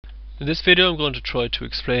In this video I'm going to try to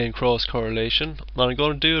explain cross-correlation, and I'm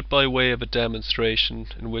going to do it by way of a demonstration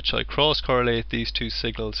in which I cross-correlate these two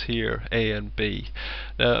signals here, A and B.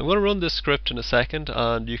 Now I'm going to run this script in a second,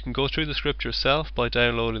 and you can go through the script yourself by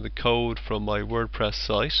downloading the code from my WordPress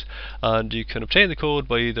site, and you can obtain the code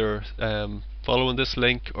by either following this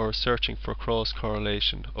link or searching for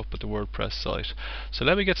cross-correlation up at the WordPress site. So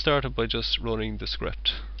let me get started by just running the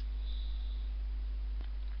script.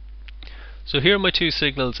 So here are my two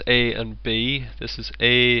signals A and B. This is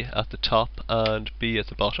A at the top and B at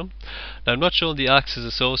the bottom. Now I'm not showing the axes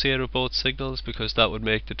associated with both signals because that would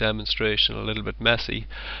make the demonstration a little bit messy.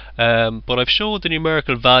 But I've shown the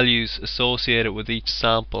numerical values associated with each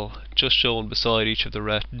sample, just shown beside each of the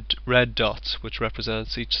red dots, which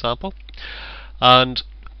represents each sample. And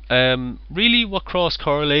really what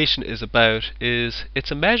cross-correlation is about is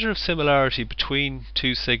it's a measure of similarity between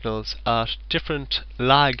two signals at different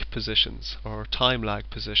lag positions or time lag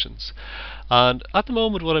positions. And at the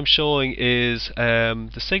moment what I'm showing is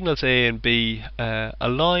the signals A and B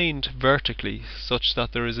aligned vertically such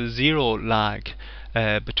that there is a zero lag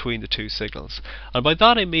between the two signals. And by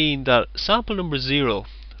that I mean that sample number 0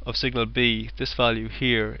 of signal B, this value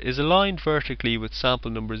here, is aligned vertically with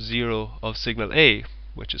sample number 0 of signal A,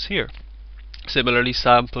 which is here. Similarly,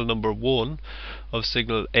 sample number 1 of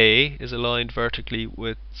signal A is aligned vertically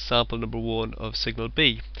with sample number 1 of signal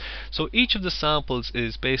B. So each of the samples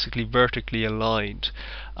is basically vertically aligned,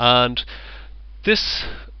 and this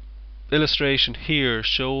illustration here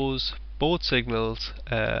shows both signals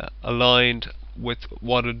aligned with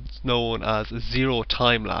what is known as zero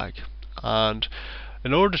time lag. And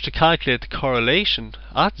in order to calculate the correlation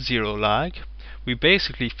at zero lag, we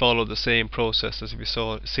basically follow the same process as we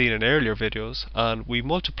seen in earlier videos, and we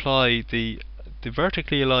multiply the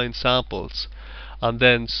vertically aligned samples and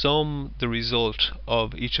then sum the result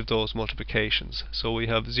of each of those multiplications. So we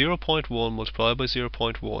have 0.1 multiplied by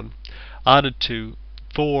 0.1 added to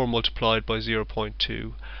 4 multiplied by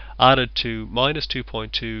 0.2 added to minus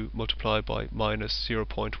 2.2 multiplied by minus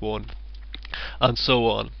 0.1, and so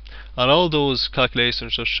on. And all those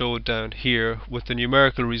calculations are shown down here with the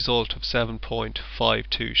numerical result of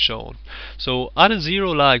 7.52 shown. So at a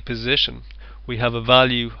zero lag position we have a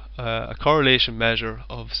value, a correlation measure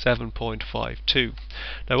of 7.52.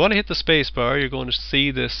 Now when I hit the space bar, you're going to see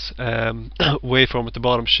this waveform at the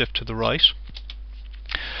bottom shift to the right.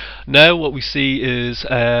 Now what we see is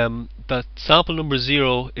that sample number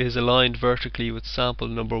 0 is aligned vertically with sample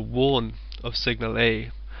number 1 of signal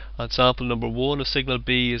A, and sample number 1 of signal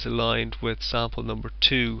B is aligned with sample number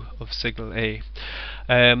 2 of signal A.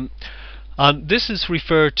 And this is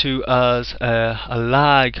referred to as a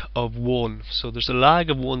lag of 1. So there's a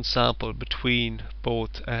lag of 1 sample between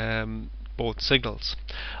both signals.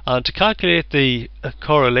 And to calculate the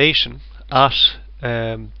correlation at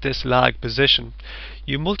this lag position,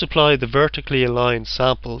 you multiply the vertically aligned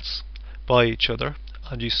samples by each other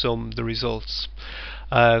and you sum the results.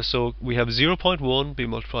 So we have 0.1 be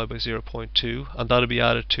multiplied by 0.2, and that will be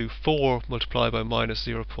added to 4 multiplied by minus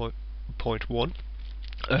 0.1,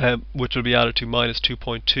 which will be added to minus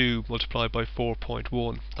 2.2 multiplied by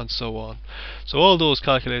 4.1, and so on. So all those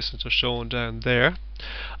calculations are shown down there,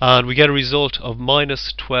 and we get a result of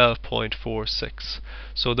minus 12.46.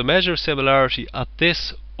 So the measure of similarity at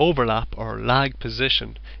this overlap or lag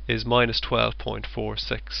position is minus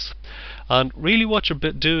 12.46. And really what you're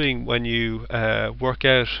doing when you work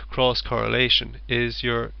out cross-correlation is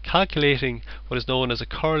you're calculating what is known as a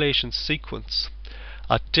correlation sequence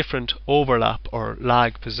at different overlap or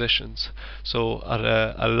lag positions. So at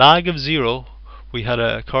a lag of 0 we had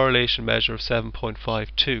a correlation measure of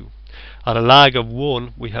 7.52. At a lag of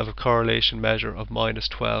 1 we have a correlation measure of minus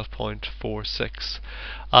 12.46.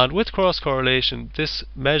 And with cross-correlation, this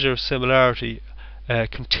measure of similarity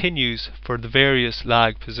continues for the various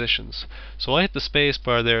lag positions. So I hit the space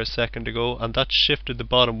bar there a second ago, and that shifted the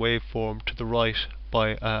bottom waveform to the right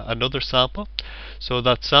by another sample. So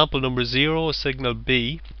that sample number 0, signal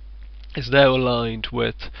B, is now aligned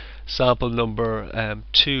with sample number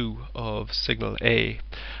 2 of signal A.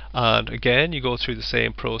 And again, you go through the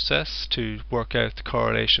same process to work out the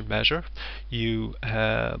correlation measure. You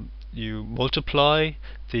multiply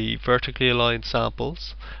the vertically aligned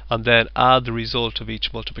samples and then add the result of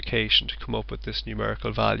each multiplication to come up with this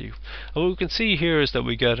numerical value. And what we can see here is that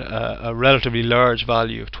we get a relatively large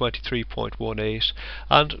value of 23.18,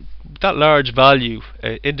 and that large value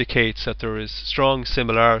indicates that there is strong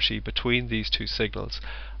similarity between these two signals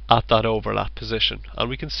at that overlap position, and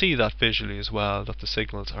we can see that visually as well, that the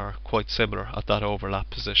signals are quite similar at that overlap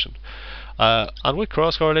position. And with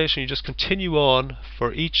cross-correlation you just continue on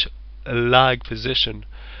for each lag position,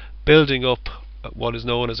 building up what is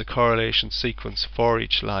known as a correlation sequence for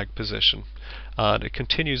each lag position, and it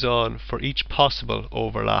continues on for each possible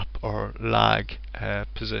overlap or lag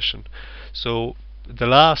position. So the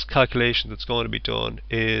last calculation that's going to be done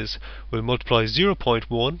is we'll multiply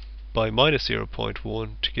 0.1 by minus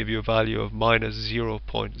 0.1 to give you a value of minus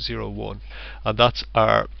 0.01, and that's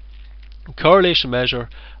our correlation measure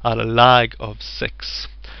at a lag of 6.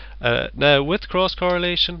 Now with cross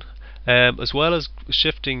correlation, as well as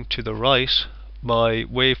shifting to the right, my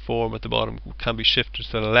waveform at the bottom can be shifted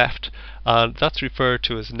to the left, and that's referred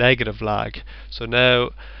to as negative lag. So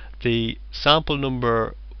now the sample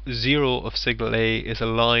number 0 of signal A is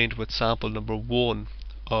aligned with sample number 1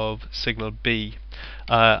 of signal B,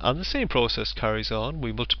 and the same process carries on.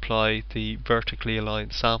 We multiply the vertically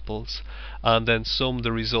aligned samples and then sum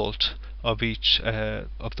the result of each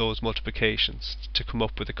of those multiplications to come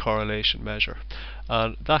up with a correlation measure,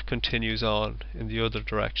 and that continues on in the other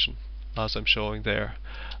direction as I'm showing there.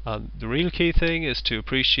 And the real key thing is to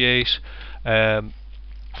appreciate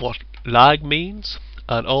what lag means,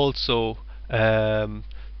 and also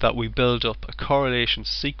that we build up a correlation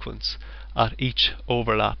sequence at each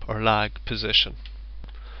overlap or lag position.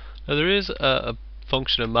 Now there is a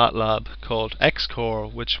function in Matlab called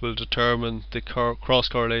xcorr which will determine the cross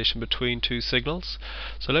correlation between two signals.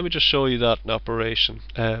 So let me just show you that in operation.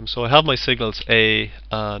 So I have my signals A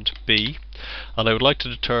and B, and I would like to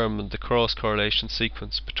determine the cross correlation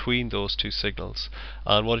sequence between those two signals.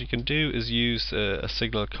 And what you can do is use a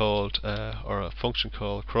signal called or a function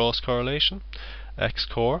called cross correlation,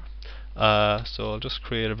 xcorr. So I'll just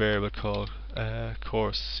create a variable called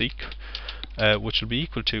corrseq, which will be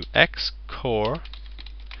equal to xcorr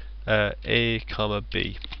A comma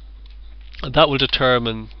B, and that will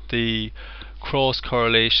determine the cross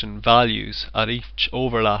correlation values at each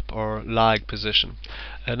overlap or lag position.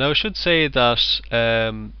 Now I should say that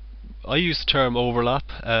I use the term overlap.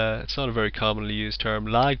 It's not a very commonly used term.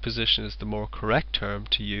 Lag position is the more correct term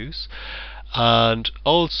to use. And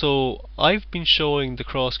also I've been showing the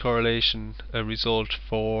cross correlation result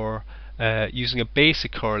for using a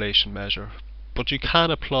basic correlation measure, but you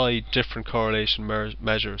can apply different correlation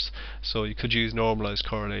measures. So you could use normalized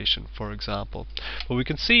correlation, for example. But we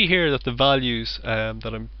can see here that the values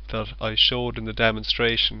that I showed in the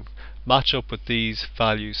demonstration match up with these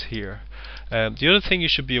values here. The other thing you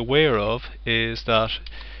should be aware of is that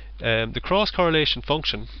the cross correlation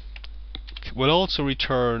function will also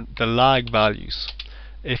return the lag values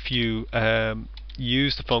if you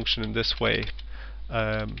use the function in this way.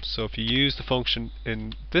 So if you use the function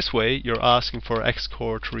in this way, you're asking for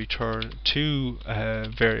xcorr to return two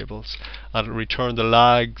variables, and it'll return the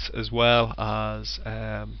lags as well as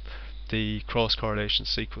the cross correlation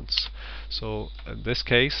sequence. So in this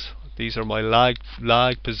case, these are my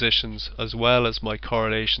lag positions as well as my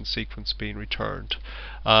correlation sequence being returned.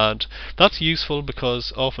 And that's useful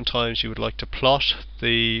because oftentimes you would like to plot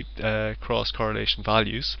the cross correlation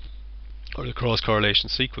values or the cross correlation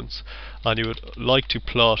sequence, and you would like to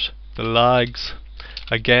plot the lags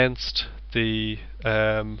against the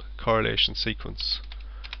correlation sequence.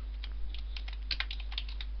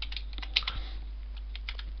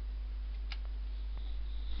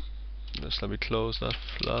 Just let me close that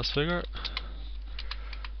last figure.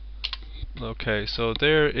 Okay, so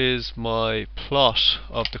there is my plot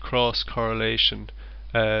of the cross correlation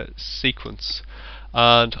sequence,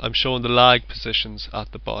 and I'm showing the lag positions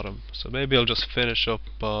at the bottom. So maybe I'll just finish up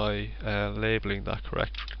by labeling that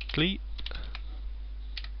correctly.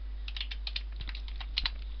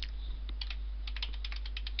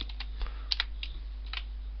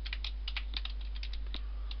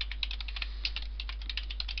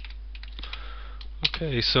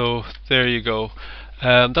 Okay, so there you go.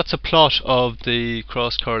 That's a plot of the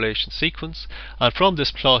cross correlation sequence, and from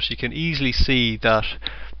this plot you can easily see that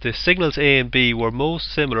the signals A and B were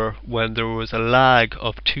most similar when there was a lag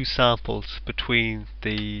of two samples between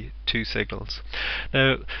the two signals.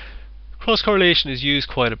 Now, cross correlation is used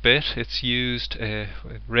quite a bit. It's used in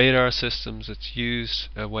radar systems. It's used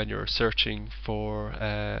when you're searching for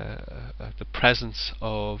the presence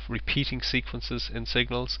of repeating sequences in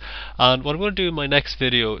signals. And what I'm going to do in my next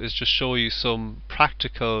video is just show you some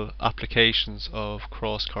practical applications of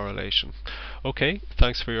cross correlation. Okay,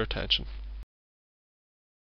 thanks for your attention.